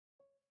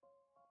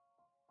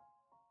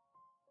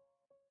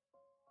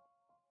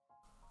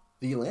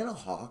The Atlanta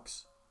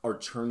Hawks are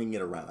turning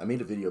it around. I made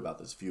a video about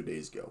this a few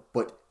days ago,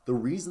 but the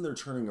reason they're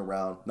turning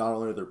around, not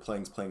only are their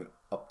playing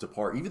up to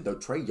par, even though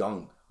Trae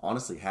Young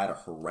honestly had a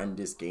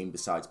horrendous game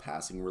besides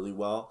passing really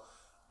well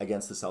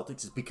against the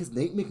Celtics, is because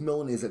Nate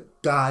McMillan is a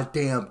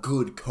goddamn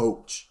good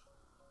coach.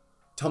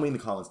 Tell me in the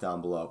comments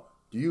down below,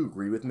 do you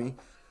agree with me?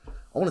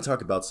 I want to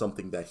talk about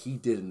something that he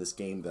did in this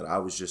game that I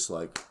was just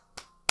like,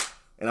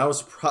 and I was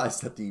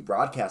surprised that the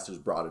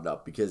broadcasters brought it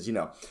up because, you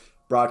know,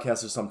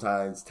 broadcasters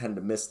sometimes tend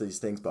to miss these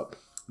things, but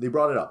they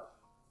brought it up.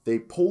 They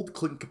pulled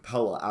Clint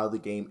Capella out of the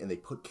game and they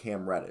put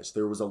Cam Reddish.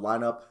 There was a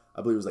lineup,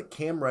 I believe it was like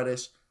Cam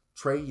Reddish,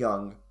 Trae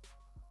Young,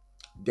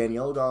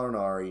 Danilo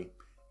Gallinari,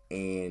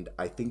 and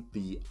I think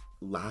the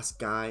last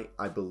guy,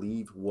 I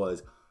believe,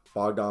 was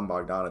Bogdan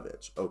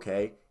Bogdanovic,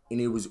 okay?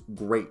 And it was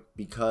great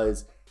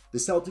because the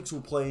Celtics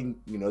were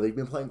playing, you know, they've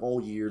been playing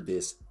all year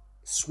this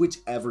switch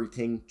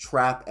everything,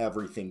 trap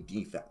everything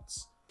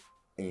defense.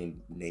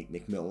 And Nate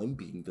McMillan,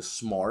 being the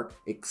smart,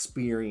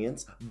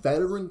 experienced,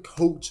 veteran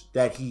coach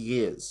that he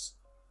is,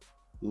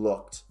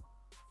 looked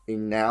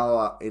and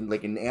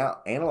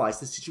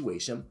analyzed the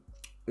situation.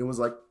 It was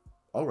like,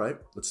 all right,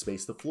 let's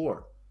space the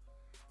floor.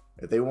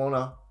 If they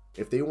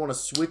wanna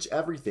switch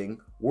everything,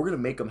 we're gonna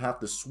make them have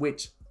to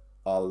switch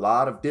a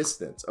lot of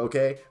distance,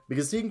 okay?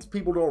 Because things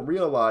people don't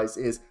realize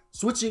is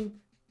switching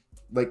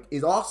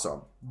is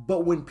awesome,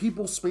 but when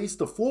people space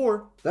the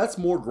floor, that's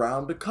more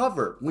ground to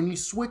cover. When you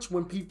switch,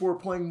 when people are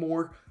playing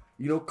more,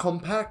 you know,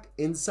 compact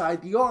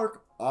inside the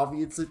arc,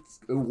 obviously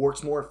it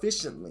works more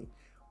efficiently.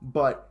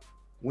 But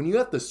when you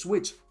have to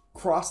switch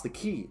across the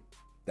key,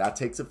 that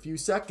takes a few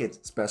seconds,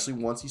 especially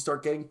once you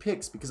start getting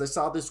picks. Because I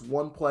saw this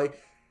one play,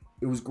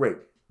 it was great.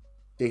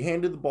 They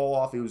handed the ball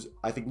off. It was,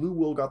 I think Lou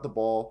Will got the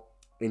ball,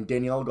 and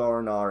Danilo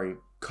Gallinari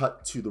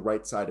cut to the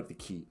right side of the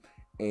key.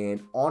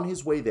 And on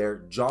his way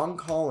there, John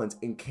Collins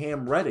and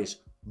Cam Reddish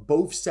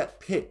both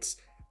set picks,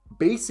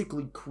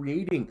 basically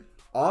creating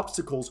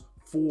obstacles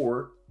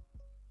for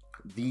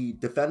the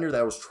defender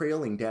that was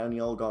trailing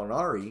Danilo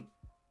Gallinari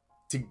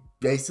to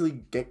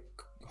basically get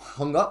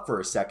hung up for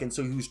a second.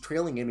 So he was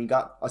trailing him. He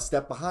got a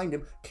step behind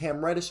him.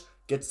 Cam Reddish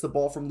gets the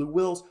ball from Lou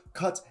Wills,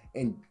 cuts,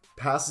 and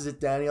passes it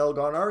Danilo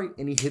Gallinari,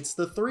 and he hits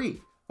the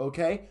three,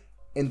 okay?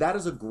 And that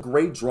is a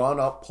great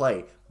drawn-up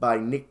play by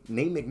Nate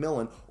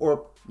McMillan,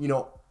 or, you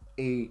know,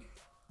 a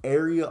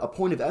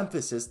point of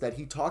emphasis that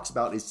he talks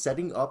about is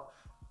setting up,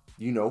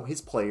 you know, his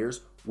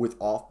players with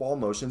off-ball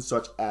motions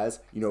such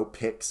as, you know,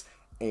 picks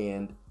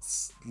and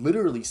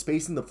literally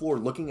spacing the floor,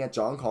 looking at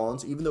John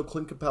Collins, even though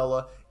Clint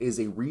Capella is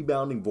a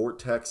rebounding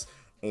vortex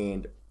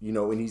and, you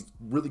know, and he's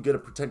really good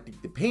at protecting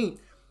the paint.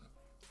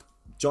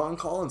 John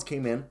Collins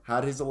came in,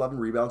 had his 11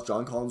 rebounds.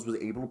 John Collins was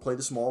able to play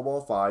the small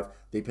ball 5.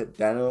 They put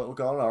Danilo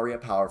Gallinari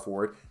at power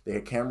forward. They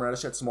had Cam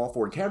Reddish at small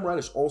forward. Cam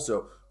Reddish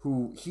also,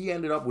 who he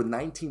ended up with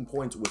 19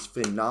 points, was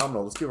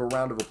phenomenal. Let's give a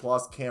round of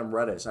applause to Cam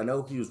Reddish. I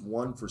know he was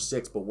 1 for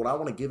 6, but what I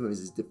want to give him is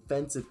his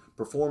defensive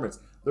performance.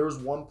 There was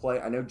one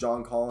play, I know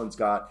John Collins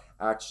the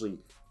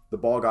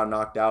ball got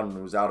knocked out and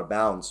it was out of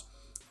bounds,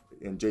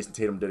 and Jayson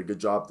Tatum did a good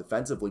job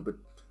defensively, but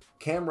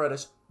Cam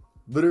Reddish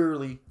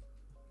literally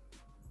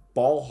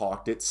ball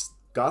hawked it,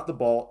 got the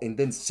ball, and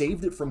then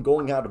saved it from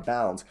going out of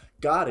bounds,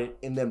 got it,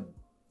 and then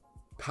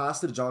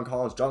passed it to John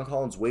Collins. John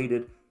Collins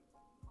waited,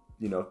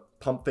 you know,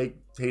 pump fake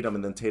Tatum,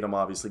 and then Tatum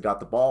obviously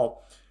got the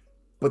ball.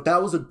 But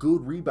that was a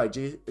good read by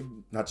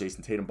not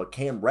Jayson Tatum, but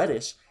Cam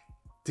Reddish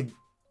to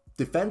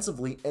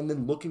defensively, and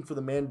then looking for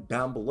the man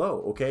down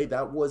below, okay?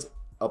 That was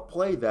a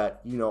play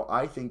that, you know,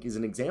 I think is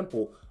an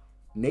example.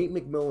 Nate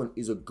McMillan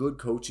is a good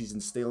coach. He's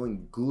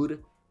instilling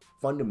good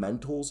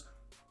fundamentals,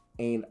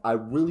 and I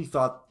really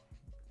thought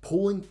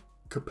pulling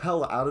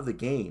Capella out of the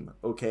game,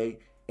 okay,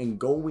 and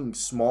going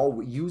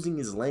small, using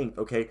his length,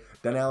 okay,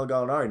 Danilo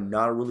Gallinari,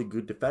 not a really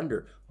good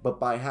defender, but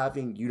by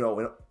having, you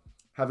know,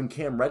 having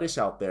Cam Reddish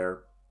out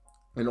there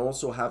and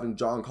also having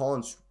John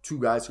Collins, 2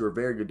 guys who are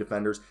very good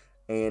defenders,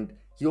 and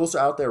he also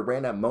out there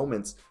ran at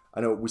moments. I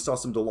know we saw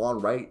some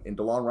DeLon Wright, and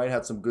DeLon Wright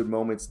had some good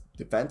moments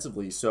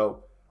defensively,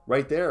 so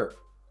right there,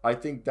 I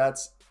think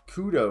that's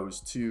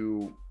kudos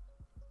to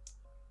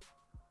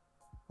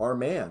our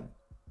man,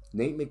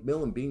 Nate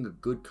McMillan, being a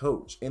good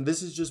coach. And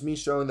this is just me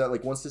showing that,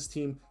 like, once this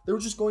team, they were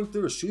just going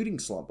through a shooting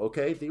slump,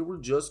 okay? They were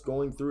just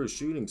going through a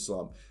shooting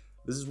slump.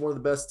 This is one of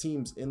the best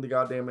teams in the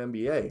goddamn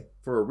NBA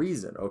for a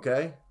reason,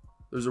 okay?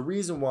 There's a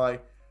reason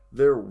why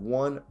they're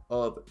one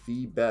of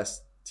the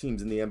best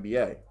teams in the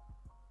NBA.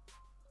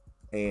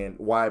 And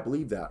why I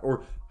believe that.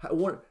 Or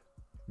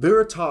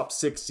they're a top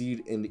 6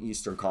 seed in the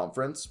Eastern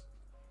Conference.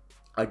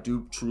 I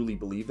do truly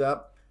believe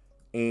that.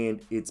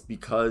 And it's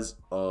because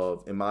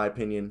of, in my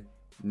opinion,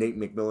 Nate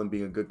McMillan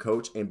being a good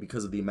coach, and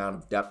because of the amount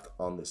of depth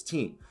on this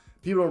team.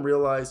 People don't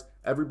realize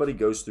everybody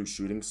goes through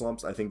shooting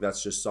slumps. I think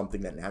that's just something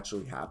that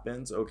naturally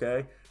happens,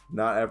 okay?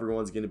 Not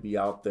everyone's going to be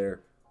out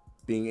there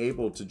being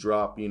able to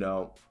drop, you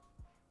know,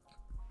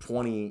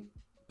 20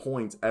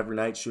 points every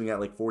night shooting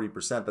at like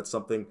 40%. That's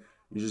something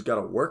you just got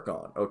to work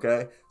on,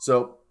 okay?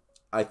 So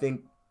I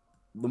think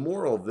the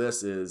moral of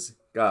this is,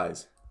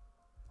 guys,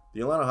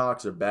 the Atlanta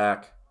Hawks are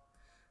back.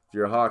 If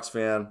you're a Hawks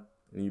fan,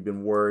 and you've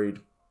been worried,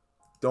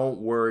 don't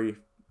worry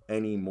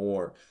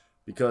anymore,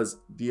 because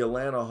the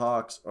Atlanta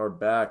Hawks are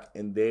back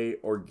and they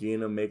are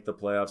gonna make the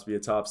playoffs, be a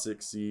top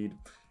 6 seed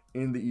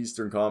in the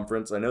Eastern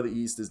Conference. I know the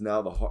East is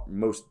now the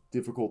most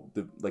difficult.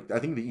 I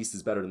think the East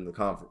is better than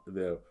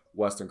the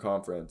Western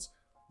Conference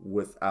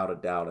without a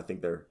doubt. I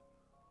think they're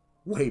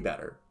way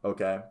better.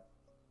 Okay,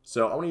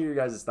 so I want to hear your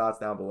guys' thoughts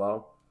down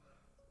below.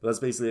 But that's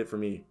basically it for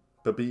me.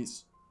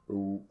 Peace.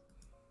 Ooh.